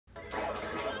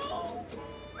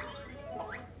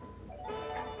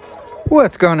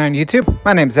What's going on YouTube?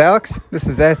 My name's Alex. This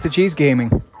is Ask the G's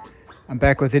Gaming. I'm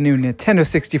back with a new Nintendo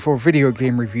 64 video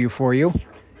game review for you.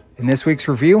 In this week's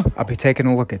review, I'll be taking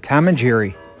a look at Tom and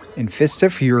Jerry in Fists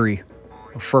of Fury,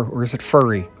 or is it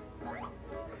Furry?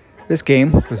 This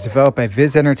game was developed by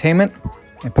Viz Entertainment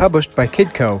and published by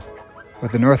Kidco,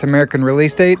 with a North American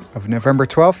release date of November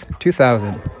 12th,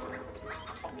 2000.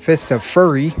 Fists of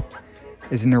Furry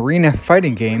is an arena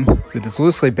fighting game that is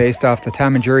loosely based off the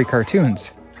Tom and Jerry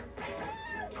cartoons.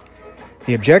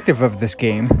 The objective of this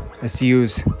game is to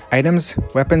use items,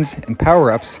 weapons, and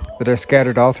power-ups that are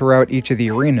scattered all throughout each of the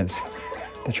arenas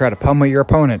to try to pummel your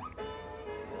opponent.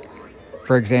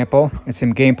 For example, in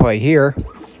some gameplay here,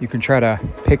 you can try to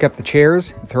pick up the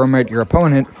chairs and throw them at your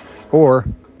opponent, or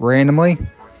randomly,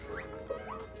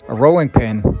 a rolling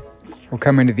pin will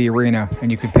come into the arena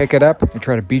and you can pick it up and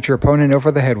try to beat your opponent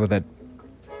over the head with it.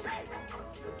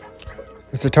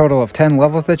 There's a total of 10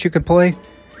 levels that you can play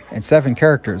and 7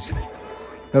 characters.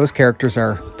 Those characters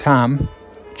are Tom,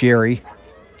 Jerry,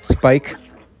 Spike,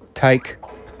 Tyke,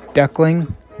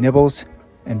 Duckling, Nibbles,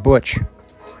 and Butch.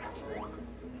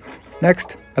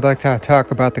 Next, I'd like to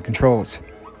talk about the controls.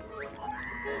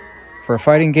 For a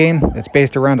fighting game that's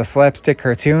based around a slapstick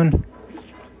cartoon,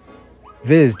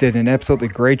 Viz did an absolutely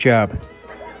great job.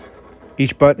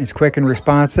 Each button is quick and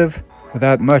responsive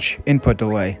without much input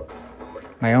delay.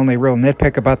 My only real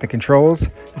nitpick about the controls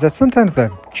is that sometimes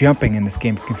the jumping in this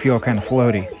game can feel kind of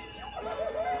floaty.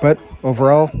 But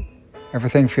overall,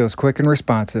 everything feels quick and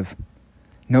responsive.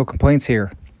 No complaints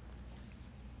here.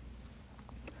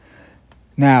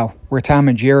 Now, where Tom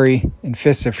and Jerry in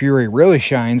Fists of Fury really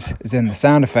shines is in the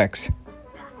sound effects.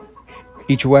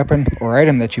 Each weapon or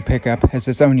item that you pick up has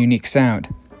its own unique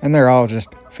sound, and they're all just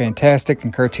fantastic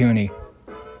and cartoony.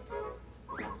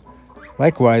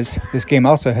 Likewise, this game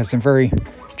also has some very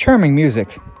charming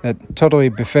music that totally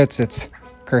befits its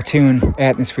cartoon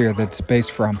atmosphere that it's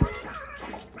based from.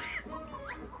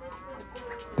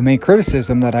 The main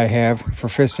criticism that I have for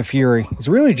Fists of Fury is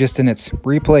really just in its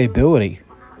replayability.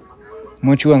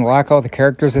 Once you unlock all the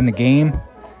characters in the game,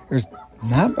 there's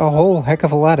not a whole heck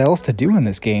of a lot else to do in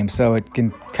this game, so it can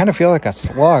kind of feel like a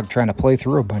slog trying to play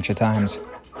through a bunch of times.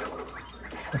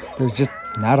 There's just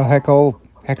not a heck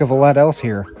of a lot else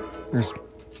here. There's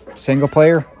single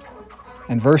player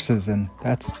and versus, and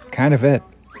that's kind of it.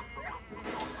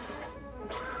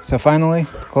 So finally,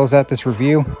 to close out this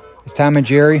review, is Tom and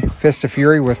Jerry Fists of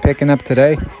Fury worth picking up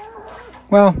today?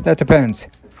 Well, that depends.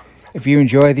 If you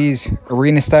enjoy these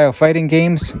arena-style fighting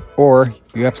games, or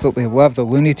you absolutely love the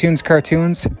Looney Tunes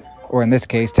cartoons, or in this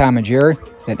case, Tom and Jerry,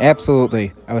 then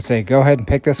absolutely, I would say go ahead and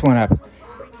pick this one up.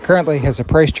 Currently has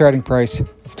a starting price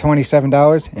of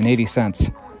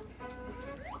 $27.80.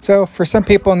 So, for some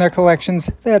people in their collections,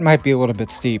 that might be a little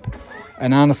bit steep.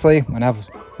 And honestly, when I've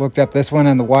looked up this one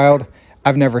in the wild,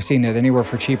 I've never seen it anywhere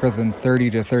for cheaper than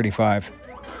 $30 to $35.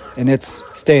 And it's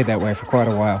stayed that way for quite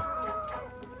a while.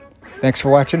 Thanks for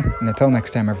watching, and until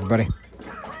next time, everybody.